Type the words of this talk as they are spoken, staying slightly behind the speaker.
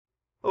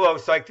Hello,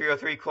 Psych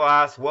 303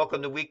 class.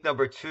 Welcome to week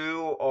number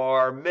 2.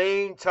 Our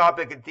main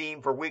topic and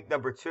theme for week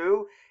number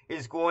 2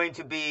 is going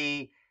to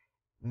be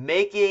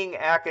making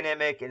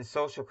academic and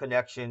social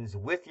connections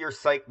with your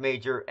psych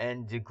major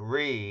and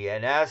degree.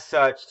 And as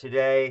such,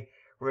 today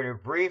we're going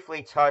to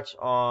briefly touch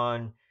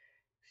on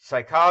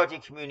psychology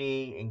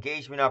community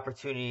engagement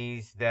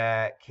opportunities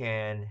that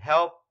can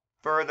help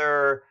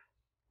further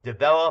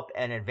develop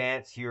and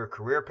advance your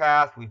career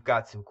path. We've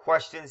got some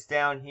questions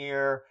down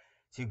here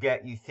to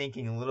get you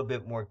thinking a little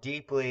bit more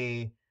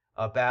deeply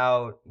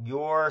about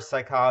your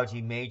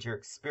psychology major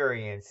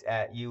experience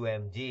at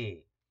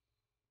UMD.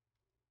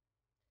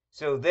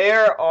 So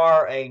there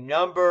are a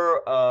number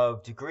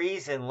of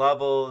degrees and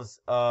levels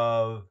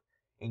of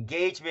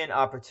engagement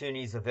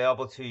opportunities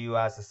available to you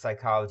as a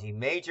psychology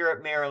major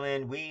at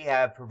Maryland. We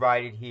have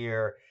provided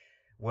here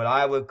what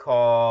I would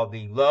call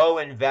the low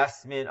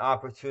investment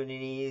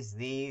opportunities.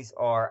 These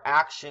are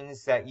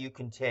actions that you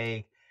can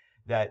take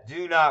that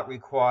do not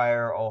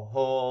require a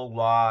whole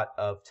lot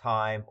of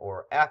time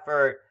or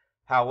effort.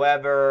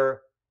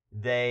 However,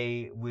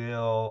 they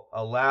will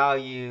allow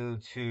you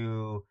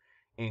to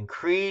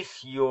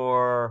increase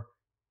your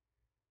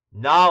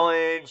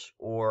knowledge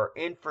or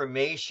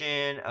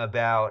information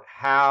about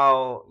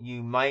how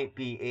you might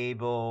be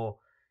able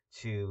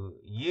to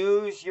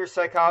use your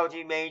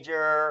psychology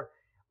major,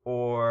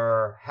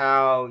 or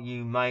how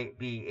you might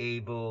be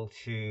able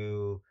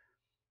to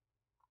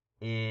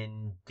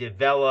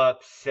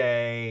develop,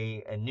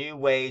 say, new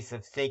ways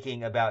of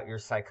thinking about your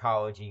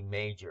psychology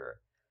major.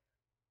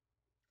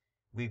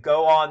 We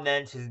go on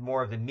then to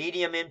more of the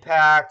medium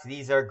impact.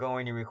 These are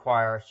going to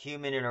require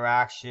human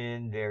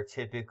interaction. They're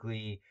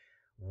typically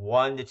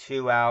 1 to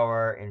 2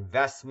 hour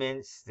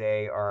investments.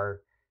 They are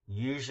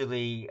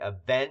usually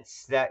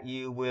events that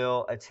you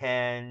will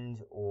attend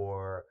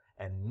or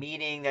a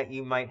meeting that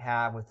you might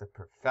have with a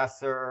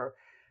professor.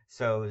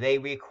 So they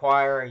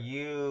require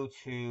you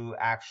to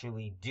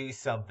actually do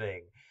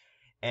something.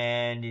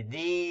 And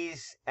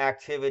these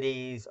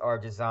activities are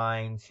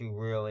designed to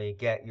really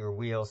get your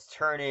wheels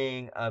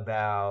turning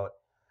about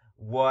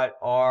what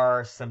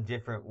are some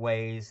different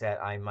ways that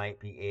I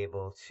might be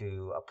able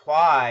to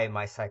apply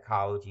my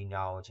psychology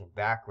knowledge and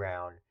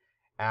background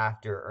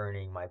after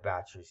earning my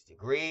bachelor's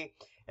degree.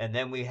 And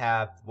then we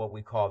have what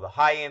we call the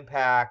high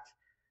impact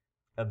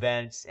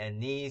events, and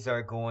these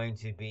are going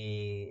to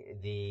be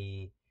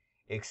the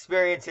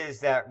experiences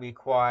that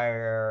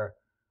require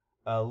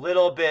a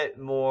little bit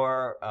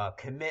more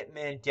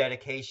commitment,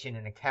 dedication,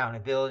 and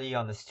accountability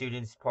on the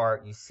student's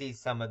part. You see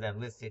some of them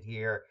listed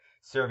here: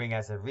 serving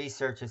as a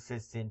research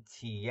assistant,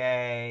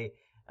 TA,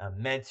 a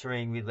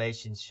mentoring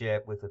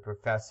relationship with a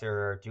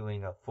professor,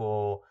 doing a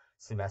full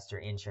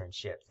semester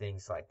internship,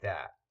 things like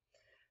that.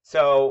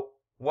 So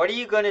what are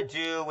you going to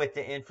do with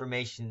the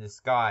information in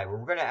this guide? Well,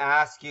 we're going to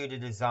ask you to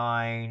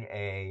design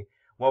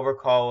what we're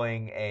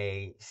calling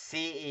a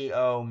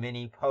CEO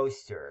mini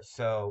poster.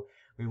 So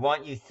we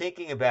want you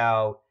thinking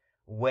about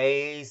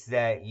ways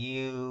that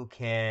you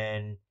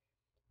can,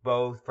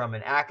 both from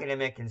an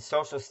academic and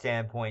social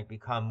standpoint,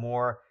 become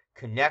more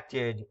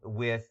connected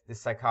with the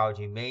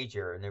psychology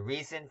major. And the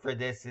reason for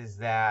this is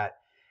that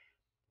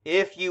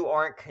if you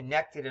aren't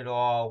connected at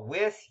all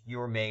with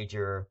your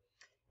major,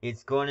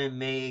 it's going to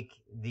make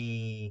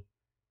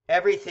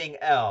everything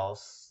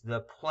else, the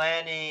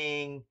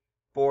planning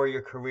for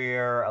your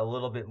career, a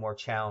little bit more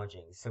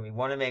challenging. So we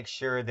want to make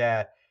sure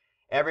that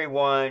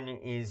everyone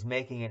is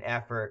making an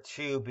effort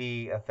to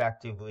be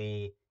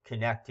effectively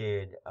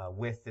connected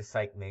with the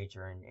psych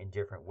major in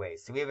different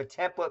ways. So we have a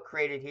template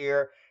created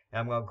here,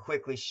 and I'm going to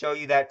quickly show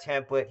you that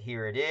template.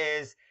 Here it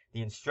is.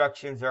 The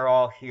instructions are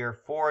all here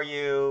for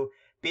you.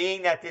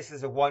 Being that this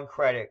is a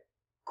 1-credit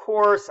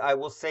course, I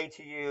will say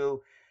to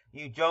you,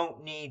 you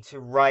don't need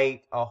to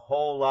write a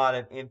whole lot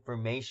of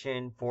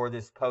information for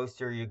this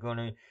poster. You're going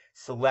to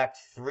select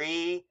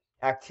 3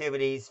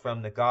 activities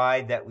from the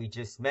guide that we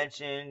just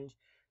mentioned.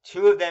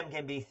 2 of them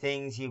can be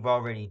things you've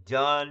already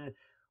done.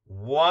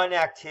 1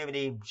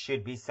 activity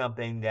should be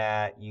something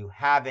that you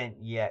haven't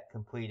yet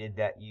completed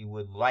that you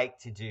would like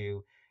to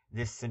do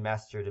this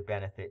semester to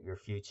benefit your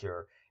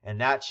future. And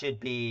that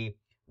should be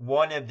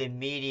one of the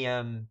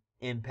medium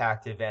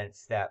impact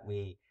events that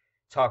we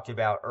talked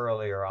about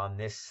earlier on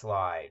this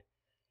slide.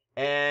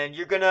 And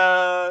you're going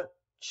to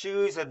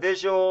choose a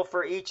visual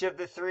for each of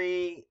the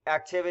 3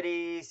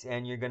 activities,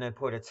 and you're going to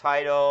put a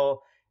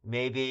title.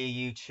 Maybe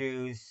you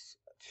choose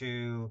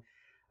to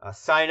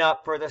sign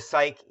up for the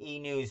Psych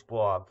e-news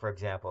blog, for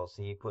example.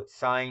 So you put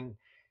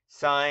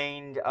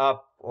signed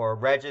up or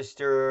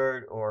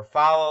registered or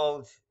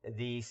followed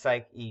the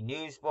Psych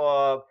e-news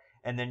blog,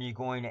 and then you're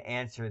going to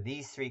answer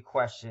these 3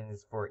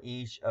 questions for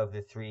each of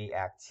the 3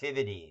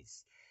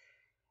 activities.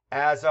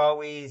 As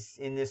always,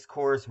 in this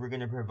course, we're going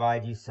to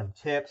provide you some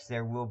tips.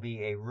 There will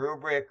be a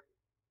rubric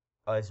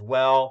as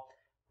well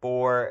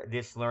for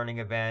this learning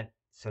event,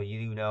 so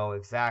you know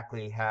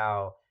exactly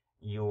how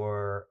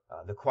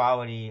the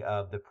quality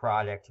of the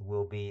product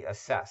will be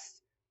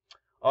assessed.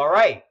 All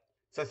right,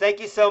 so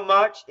thank you so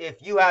much.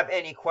 If you have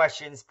any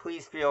questions,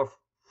 please feel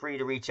free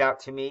to reach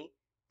out to me.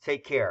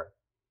 Take care.